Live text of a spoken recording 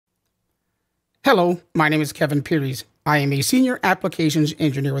Hello, my name is Kevin Pearies. I am a Senior Applications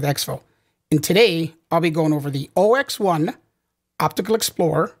Engineer with EXFO. And today, I'll be going over the OX1 Optical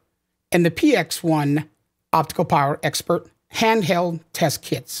Explorer and the PX1 Optical Power Expert handheld test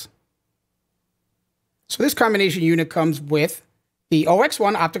kits. So this combination unit comes with the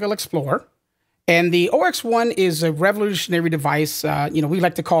OX1 Optical Explorer. And the OX1 is a revolutionary device. We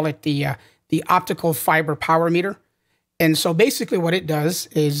like to call it the optical fiber power meter. And so basically what it does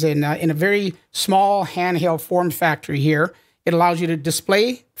is in a very small handheld form factor here, it allows you to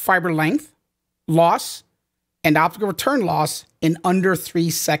display fiber length, loss, and optical return loss in under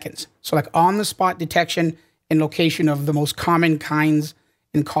 3 seconds. So like on-the-spot detection and location of the most common kinds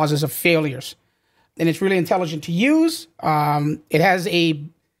and causes of failures. And it's really intelligent to use. It has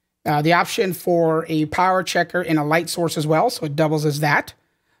the option for a power checker and a light source as well, so it doubles as that.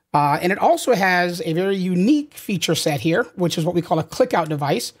 And it also has a very unique feature set here, which is what we call a click-out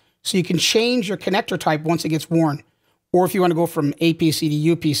device. So you can change your connector type once it gets worn, or if you want to go from APC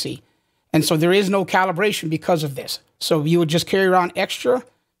to UPC. And so there is no calibration because of this. So you would just carry around extra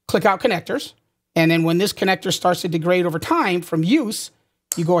click-out connectors. And then when this connector starts to degrade over time from use,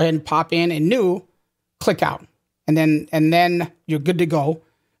 you go ahead and pop in a new click-out. And then you're good to go.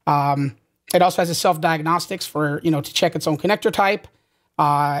 It also has a self-diagnostics for, to check its own connector type.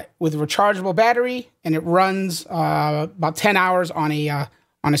 With a rechargeable battery, and it runs about 10 hours on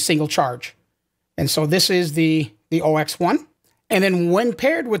a single charge. And so this is the OX1. And then when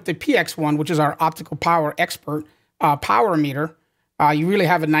paired with the PX1, which is our Optical Power Expert Power Meter, you really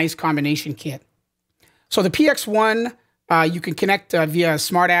have a nice combination kit. So the PX1, you can connect via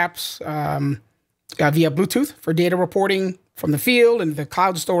smart apps, via Bluetooth for data reporting from the field and the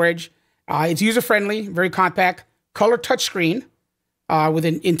cloud storage. It's user-friendly, very compact, color touchscreen, with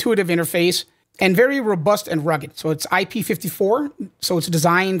an intuitive interface, and very robust and rugged. So it's IP54, so it's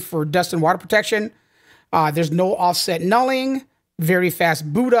designed for dust and water protection. There's no offset nulling, very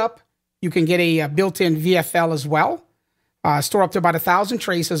fast boot up. You can get a built-in VFL as well. Store up to about 1,000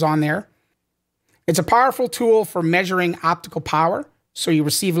 traces on there. It's a powerful tool for measuring optical power, so you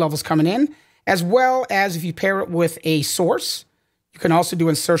receive levels coming in, as well as if you pair it with a source, you can also do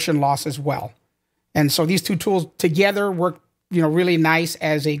insertion loss as well. And so these two tools together work really nice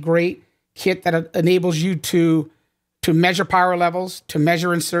as a great kit that enables you to measure power levels, to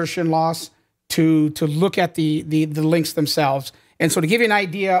measure insertion loss, to look at the links themselves. And so to give you an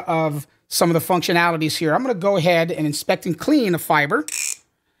idea of some of the functionalities here, I'm going to go ahead and inspect and clean a fiber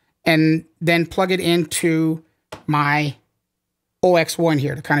and then plug it into my OX1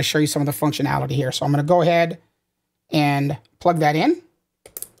 here to kind of show you some of the functionality here. So I'm going to go ahead and plug that in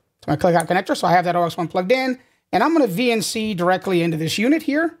to my click-out connector. So I have that OX1 plugged in. And I'm going to VNC directly into this unit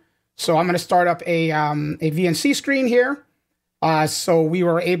here. So I'm going to start up a VNC screen here. So we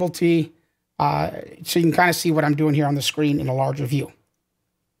were able to, so you can kind of see what I'm doing here on the screen in a larger view.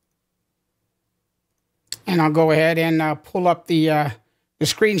 And I'll go ahead and pull up the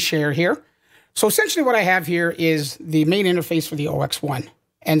screen share here. So essentially what I have here is the main interface for the OX1.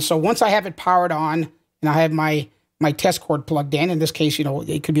 And so once I have it powered on and I have my test cord plugged in this case,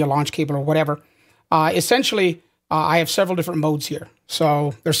 it could be a launch cable or whatever. Essentially, I have several different modes here.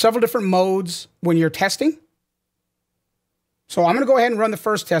 So there's several different modes when you're testing. So I'm going to go ahead and run the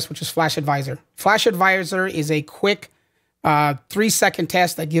first test, which is Flash Advisor. Flash Advisor is a quick 3-second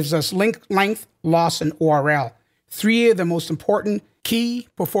test that gives us link length, loss, and ORL. 3 of the most important key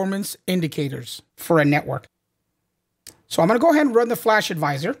performance indicators for a network. So I'm going to go ahead and run the Flash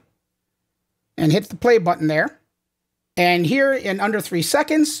Advisor and hit the play button there. And here in under 3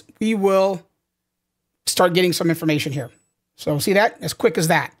 seconds, we will start getting some information here. So see that? As quick as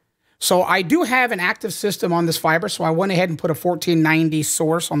that. So I do have an active system on this fiber, so I went ahead and put a 1490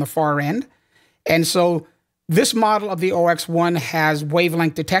 source on the far end. And so this model of the OX1 has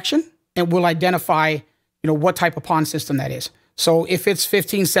wavelength detection and will identify, what type of PON system that is. So if it's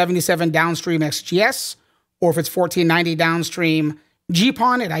 1577 downstream XGS, or if it's 1490 downstream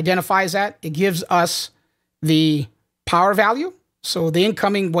GPON, it identifies that. It gives us the power value. So the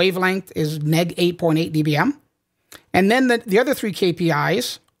incoming wavelength is neg 8.8 dBm. And then the other 3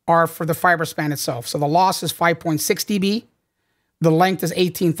 KPIs are for the fiber span itself. So the loss is 5.6 dB. The length is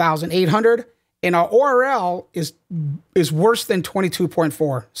 18,800. And our ORL is worse than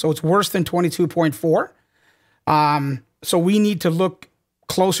 22.4. So it's worse than 22.4. So we need to look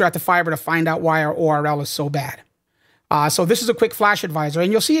closer at the fiber to find out why our ORL is so bad. So this is a quick Flash Advisor.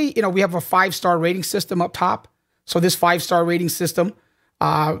 And you'll see, we have a 5-star rating system up top. So this 5-star rating system,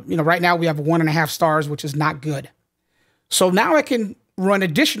 right now we have 1.5 stars, which is not good. So now I can run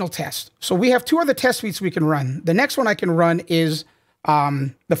additional tests. So we have 2 other test suites we can run. The next one I can run is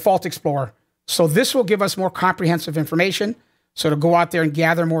the Fault Explorer. So this will give us more comprehensive information. So to go out there and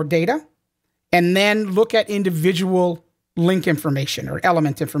gather more data and then look at individual link information or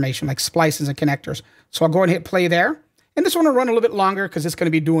element information like splices and connectors. So I'll go ahead and hit play there. And this one will run a little bit longer because it's going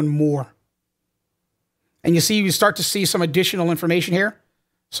to be doing more. And you start to see some additional information here.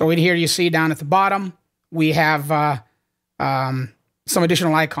 So in here you see down at the bottom, we have some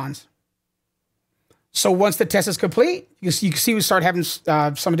additional icons. So once the test is complete, you can see we start having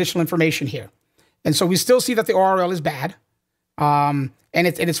some additional information here. And so we still see that the ORL is bad. And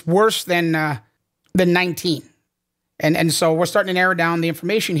it's worse than 19. And so we're starting to narrow down the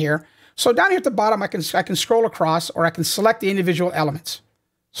information here. So down here at the bottom, I can scroll across, or I can select the individual elements.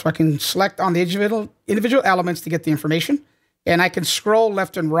 So I can select on the individual elements to get the information, and I can scroll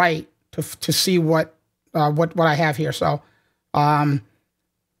left and right to see what I have here. So I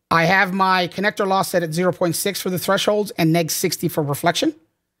have my connector loss set at 0.6 for the thresholds and neg 60 for reflection.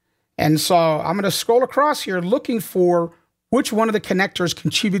 And so I'm going to scroll across here looking for which one of the connectors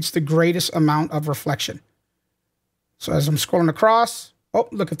contributes the greatest amount of reflection. So as I'm scrolling across, oh,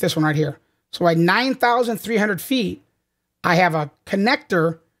 look at this one right here. So at 9,300 feet, I have a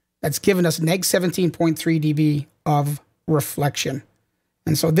connector that's given us neg 17.3 dB of reflection.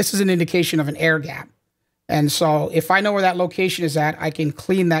 And so this is an indication of an air gap. And so if I know where that location is at, I can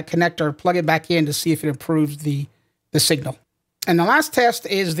clean that connector, plug it back in to see if it improves the signal. And the last test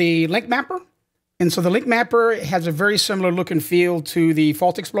is the link mapper. And so the link mapper has a very similar look and feel to the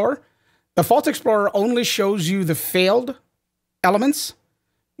Fault Explorer. The Fault Explorer only shows you the failed elements,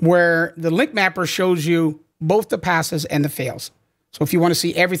 where the link mapper shows you both the passes and the fails. So if you want to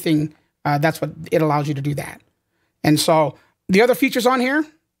see everything, that's what it allows you to do that. And so the other features on here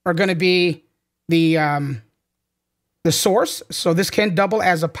are going to be the source. So this can double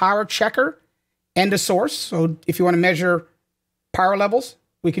as a power checker and a source. So if you want to measure power levels,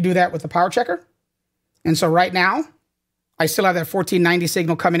 we could do that with the power checker. And so right now, I still have that 1490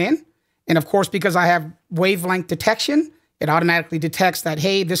 signal coming in. And of course, because I have wavelength detection, it automatically detects that,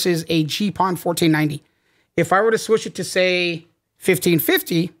 hey, this is a GPON 1490. If I were to switch it to, say,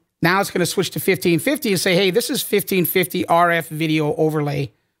 1550, now it's going to switch to 1550 and say, hey, this is 1550 RF video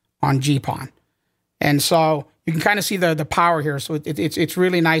overlay on GPON. And so you can kind of see the power here. So it's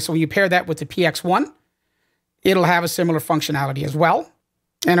really nice. So when you pair that with the PX1, it'll have a similar functionality as well.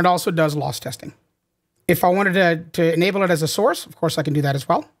 And it also does loss testing. If I wanted to enable it as a source, of course, I can do that as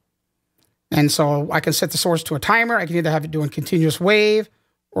well. And so I can set the source to a timer. I can either have it doing continuous wave,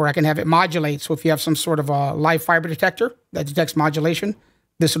 or I can have it modulate. So if you have some sort of a live fiber detector that detects modulation,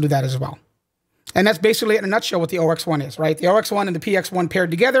 this will do that as well. And that's basically in a nutshell what the OX1 is, right? The OX1 and the PX1 paired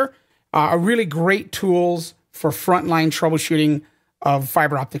together are really great tools for frontline troubleshooting of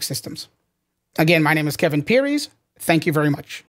fiber optic systems. Again, my name is Kevin Pearies. Thank you very much.